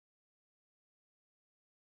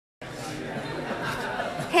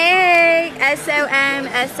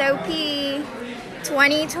SOMSOP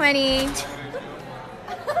 2020.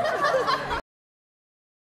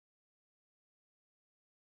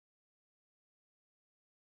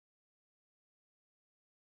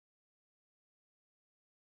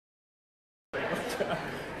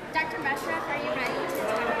 Dr. Meshraf, are you ready to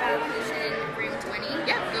talk about patient room 20?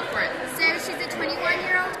 Yeah, go for it. So she's a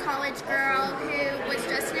 21-year-old college girl who was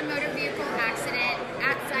just in a motor vehicle accident.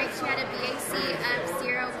 At site, she had a BAC of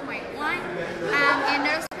 0.1 and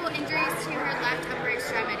noticeable injuries to her left upper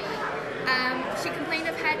extremity. She complained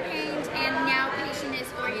of head pain, and now patient is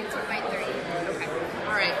oriented by 30. Okay.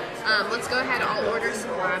 All right. Let's go ahead. I'll order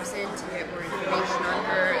some labs in to get more information on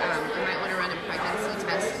her. I might want to run a pregnancy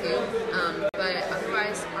test too. But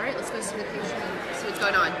otherwise, all right, let's go see the patient and see what's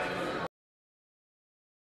going on.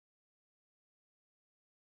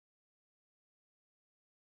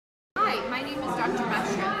 Hi, my name is Dr.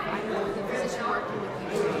 Meshraf. I'm the physician working with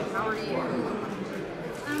you today. How are you?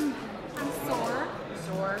 I'm sore.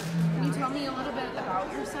 Sore. Can you tell me a little bit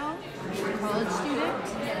about yourself? You're a college student?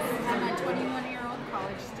 Yes, I'm a 21-year-old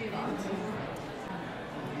college student.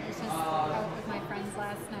 I was just out with my friends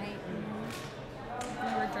last night.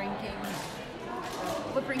 We were drinking.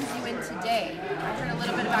 What brings you in today? I heard a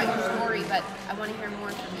little bit about your story, but I want to hear more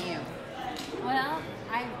from you. Well,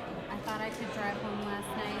 I thought I could drive home last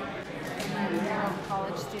night. I'm a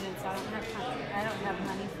college student, so I don't have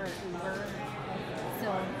money for Uber. So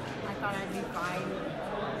I thought I'd be fine.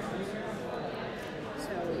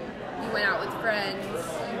 So you went out with friends, you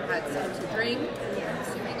had something to drink, I'm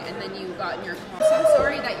assuming, and then you got in your car. So I'm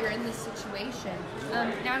sorry that you're in this situation.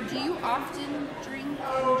 Now, do you often drink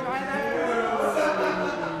and drive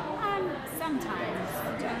afterwards? Sometimes.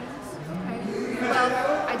 Okay.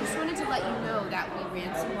 Well, I just wanted to let you know that we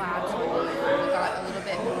ran some labs on you. We got a little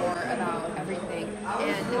bit more about everything,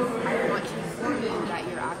 and I want to inform you that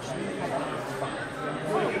you're actually pregnant.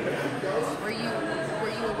 Were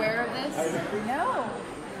you aware of this? No.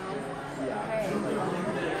 Okay.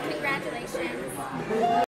 Congratulations.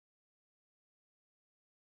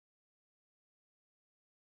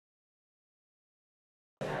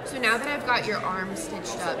 So now that I've got your arm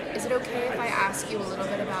stitched up, is it okay if I ask you a little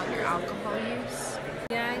bit about your alcohol use?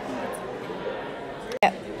 Yeah, I think it's okay.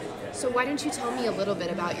 Yeah. So why don't you tell me a little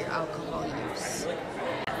bit about your alcohol use?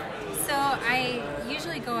 So I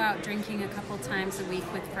usually go out drinking a couple times a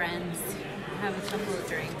week with friends, have a couple of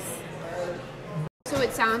drinks. So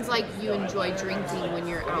it sounds like you enjoy drinking when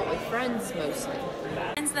you're out with friends mostly.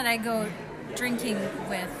 Friends that I go drinking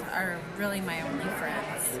with are really my only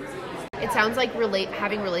friends. It sounds like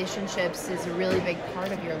having relationships is a really big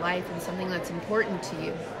part of your life and something that's important to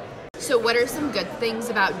you. So what are some good things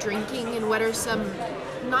about drinking and what are some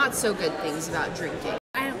not so good things about drinking?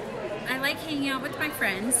 I like hanging out with my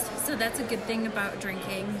friends, so that's a good thing about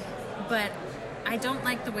drinking, but I don't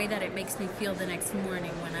like the way that it makes me feel the next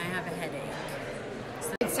morning when I have a headache.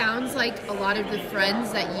 It sounds like a lot of the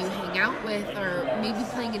friends that you hang out with are maybe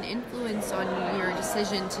playing an influence on your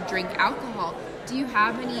decision to drink alcohol. Do you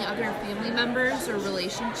have any other family members or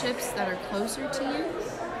relationships that are closer to you?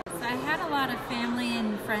 So I had a lot of family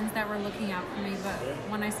and friends that were looking out for me, but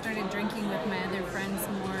when I started drinking with my other friends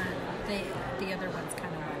more, the other ones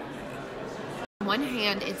kind of went away. On one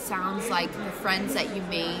hand, it sounds like the friends that you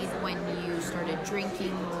made when you started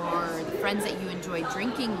drinking or the friends that you enjoyed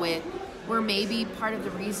drinking with were maybe part of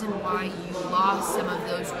the reason why you lost some of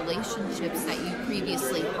those relationships that you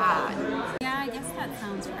previously had. Yeah, I guess that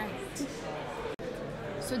sounds right.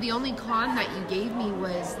 So the only con that you gave me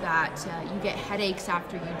was that you get headaches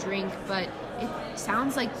after you drink, but it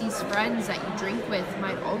sounds like these friends that you drink with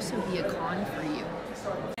might also be a con for you.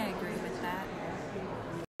 I agree with that.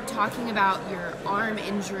 Talking about your arm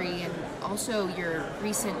injury and also your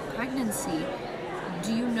recent pregnancy,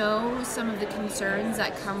 do you know some of the concerns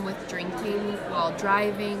that come with drinking while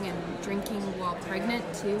driving and drinking while pregnant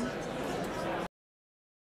too?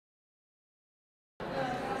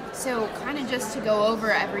 So kind of just to go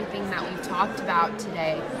over everything that we've talked about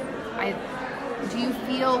today, do you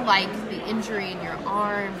feel like the injury in your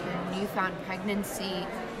arm, your newfound pregnancy,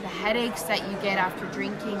 the headaches that you get after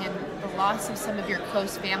drinking, and the loss of some of your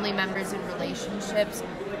close family members and relationships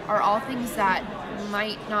are all things that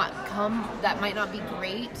might not be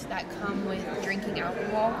great, that come with drinking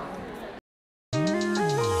alcohol?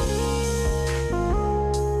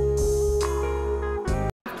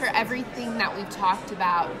 After everything that we've talked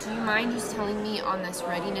about, do you mind just telling me on this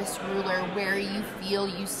readiness ruler where you feel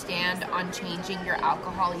you stand on changing your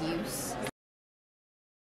alcohol use?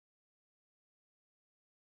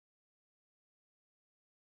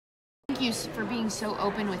 Thank you for being so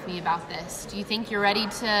open with me about this. Do you think you're ready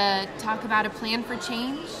to talk about a plan for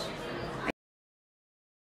change?